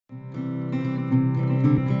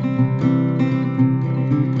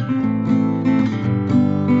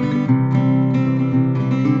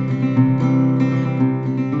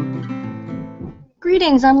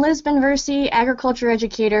Greetings, I'm Liz Benversi, agriculture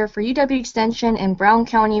educator for UW Extension in Brown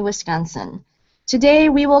County, Wisconsin. Today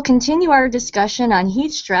we will continue our discussion on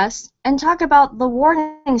heat stress and talk about the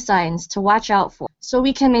warning signs to watch out for so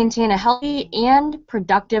we can maintain a healthy and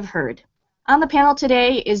productive herd. On the panel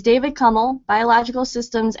today is David Kummel, Biological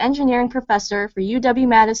Systems Engineering Professor for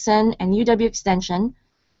UW-Madison and UW Extension,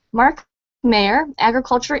 Mark Mayer,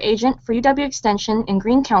 Agriculture Agent for UW Extension in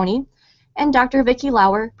Greene County, and Dr. Vicki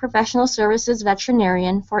Lauer, Professional Services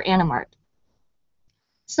Veterinarian for Animart.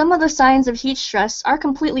 Some of the signs of heat stress are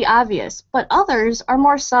completely obvious, but others are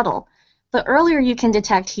more subtle. The earlier you can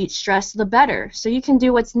detect heat stress, the better, so you can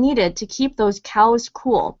do what's needed to keep those cows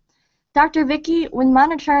cool. Dr. Vicki, when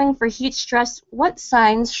monitoring for heat stress, what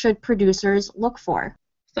signs should producers look for?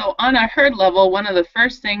 So on a herd level, one of the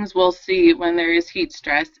first things we'll see when there is heat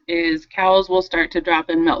stress is cows will start to drop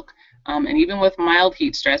in milk. And even with mild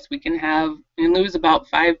heat stress, we can lose about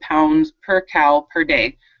 5 pounds per cow per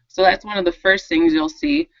day. So that's one of the first things you'll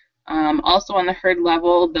see. Also on the herd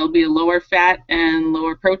level, there'll be a lower fat and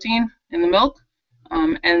lower protein in the milk.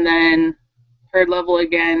 And then herd level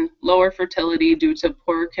again, lower fertility due to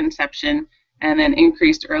poor conception, and then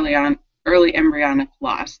increased early embryonic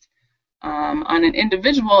loss. On an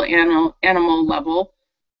individual animal level,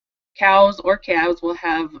 cows or calves will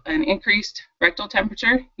have an increased rectal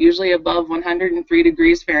temperature, usually above 103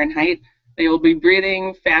 degrees Fahrenheit. They will be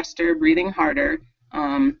breathing faster, breathing harder.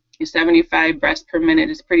 75 breaths per minute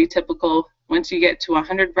is pretty typical. Once you get to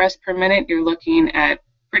 100 breaths per minute, you're looking at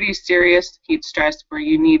pretty serious heat stress where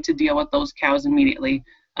you need to deal with those cows immediately.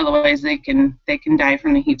 Otherwise, they can die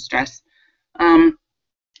from the heat stress.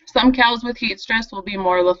 Some cows with heat stress will be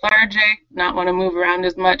more lethargic, not want to move around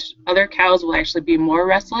as much. Other cows will actually be more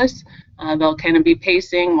restless. They'll kind of be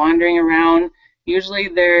pacing, wandering around. Usually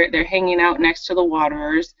they're hanging out next to the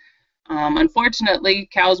waterers. Unfortunately,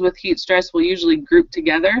 cows with heat stress will usually group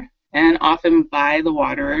together and often by the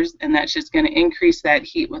waterers, and that's just going to increase that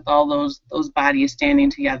heat with all those bodies standing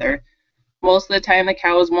together. Most of the time the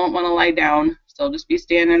cows won't want to lie down, so they'll just be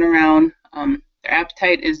standing around. Their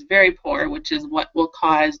appetite is very poor, which is what will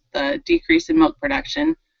cause the decrease in milk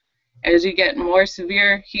production. As you get more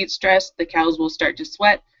severe heat stress, the cows will start to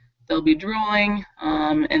sweat, they'll be drooling,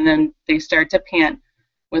 and then they start to pant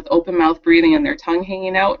with open mouth breathing and their tongue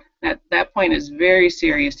hanging out. That point is very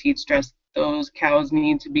serious heat stress. Those cows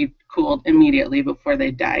need to be cooled immediately before they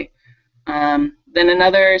die. Then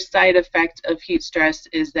another side effect of heat stress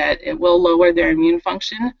is that it will lower their immune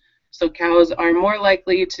function. So cows are more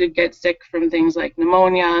likely to get sick from things like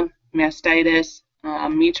pneumonia, mastitis,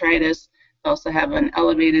 metritis. They also have an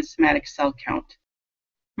elevated somatic cell count.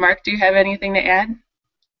 Mark, do you have anything to add?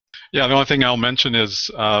 Yeah, the only thing I'll mention is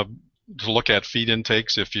to look at feed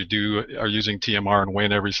intakes. If you are using TMR and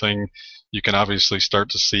weighing everything, you can obviously start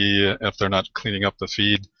to see if they're not cleaning up the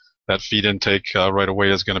feed. That feed intake right away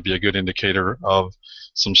is going to be a good indicator of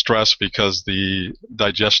some stress because the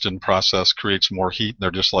digestion process creates more heat.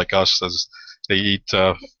 They're just like us. As they eat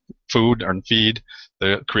food and feed,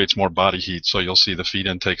 it creates more body heat. So you'll see the feed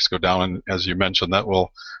intakes go down, and as you mentioned, that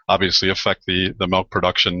will obviously affect the milk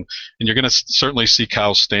production. And you're going to certainly see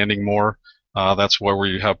cows standing more. That's where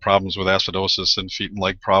we have problems with acidosis and feet and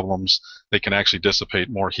leg problems. They can actually dissipate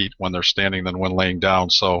more heat when they're standing than when laying down.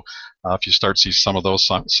 So if you start to see some of those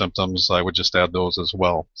symptoms, I would just add those as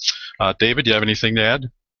well. David, do you have anything to add?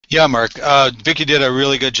 Yeah, Mark. Vicki did a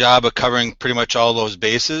really good job of covering pretty much all those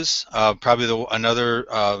bases. Probably another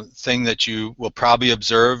thing that you will probably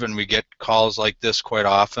observe, and we get calls like this quite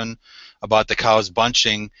often about the cows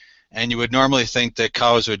bunching, and you would normally think that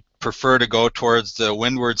cows would prefer to go towards the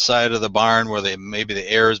windward side of the barn where maybe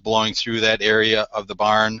the air is blowing through that area of the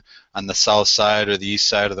barn on the south side or the east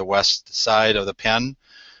side or the west side of the pen.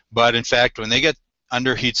 But in fact, when they get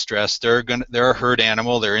under heat stress, they're a herd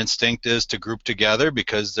animal. Their instinct is to group together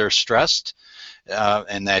because they're stressed,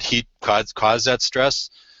 and that heat caused that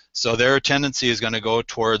stress. So their tendency is going to go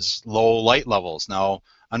towards low light levels. Now,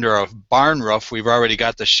 under a barn roof, we've already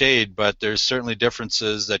got the shade, but there's certainly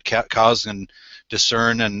differences that cows can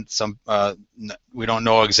discern, and some we don't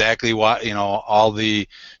know exactly what, all the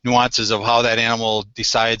nuances of how that animal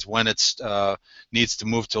decides when it's needs to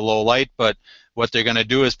move to low light. But what they're going to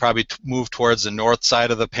do is probably move towards the north side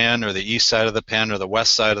of the pen or the east side of the pen or the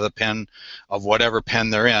west side of the pen of whatever pen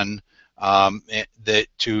they're in,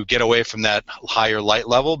 to get away from that higher light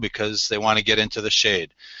level because they want to get into the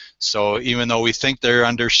shade. So even though we think they're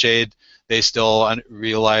under shade, they still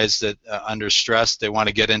realize that under stress they want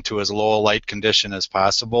to get into as low a light condition as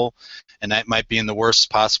possible, and that might be in the worst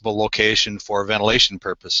possible location for ventilation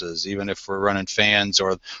purposes. Even if we're running fans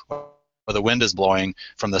or the wind is blowing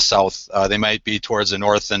from the south, they might be towards the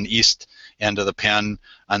north and east end of the pen,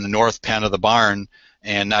 on the north pen of the barn,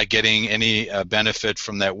 and not getting any benefit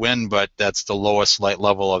from that wind, but that's the lowest light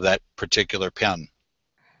level of that particular pen.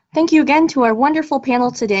 Thank you again to our wonderful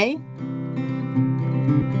panel today.